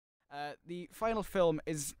The final film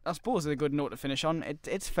is, I suppose, a good note to finish on.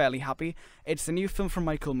 It's fairly happy. It's the new film from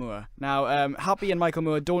Michael Moore. Now, happy and Michael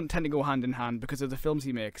Moore don't tend to go hand in hand because of the films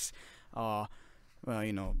he makes are,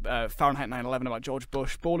 well, Fahrenheit 9/11 about George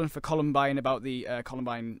Bush, Bowling for Columbine about the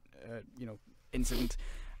Columbine, incident,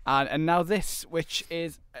 and now this, which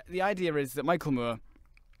is the idea is that Michael Moore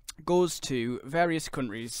goes to various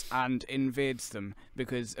countries and invades them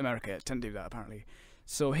because America tend to do that apparently.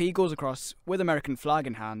 So he goes across with American flag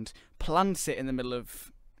in hand, plants it in the middle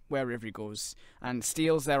of wherever he goes, and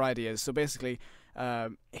steals their ideas. So basically,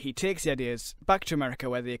 he takes the ideas back to America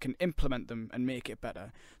where they can implement them and make it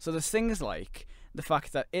better. So there's things like the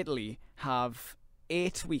fact that Italy have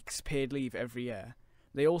 8 weeks paid leave every year.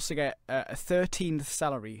 They also get a 13th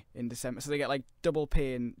salary in December, so they get like double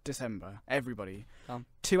pay in December, everybody.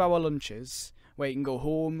 2-hour lunches where you can go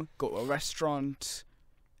home, go to a restaurant.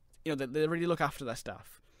 They really look after their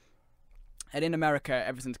staff. And in America,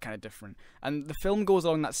 everything's kind of different. And the film goes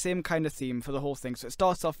along that same kind of theme for the whole thing. So it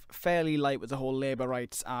starts off fairly light with the whole labour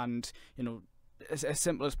rights and, as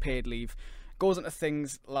simple as paid leave. Goes into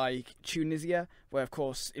things like Tunisia, where, of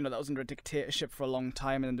course, that was under a dictatorship for a long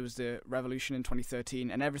time, and then there was the revolution in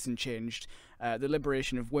 2013, and everything changed. The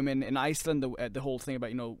liberation of women in Iceland, the whole thing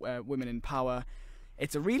about, women in power.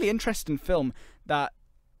 It's a really interesting film that...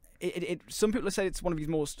 some people have said it's one of his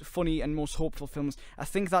most funny and most hopeful films. I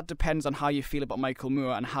think that depends on how you feel about Michael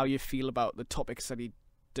Moore and how you feel about the topics that he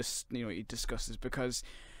discusses, because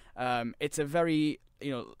it's a very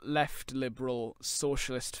left liberal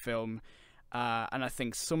socialist film, and I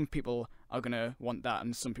think some people are gonna want that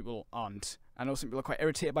and some people aren't. I know some people are quite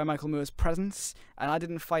irritated by Michael Moore's presence, and I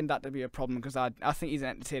didn't find that to be a problem because I think he's an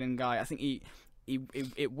entertaining guy. I think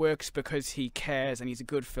it works because he cares and he's a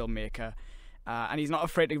good filmmaker. And he's not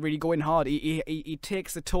afraid to really go in hard. He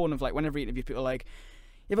takes the tone of, like, whenever he interviews people, like,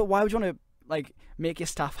 yeah, but why would you want to, like, make your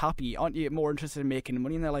staff happy? Aren't you more interested in making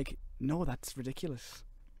money? And they're like, no, that's ridiculous.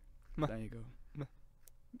 There you go.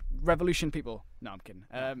 Revolution, people. No, I'm kidding.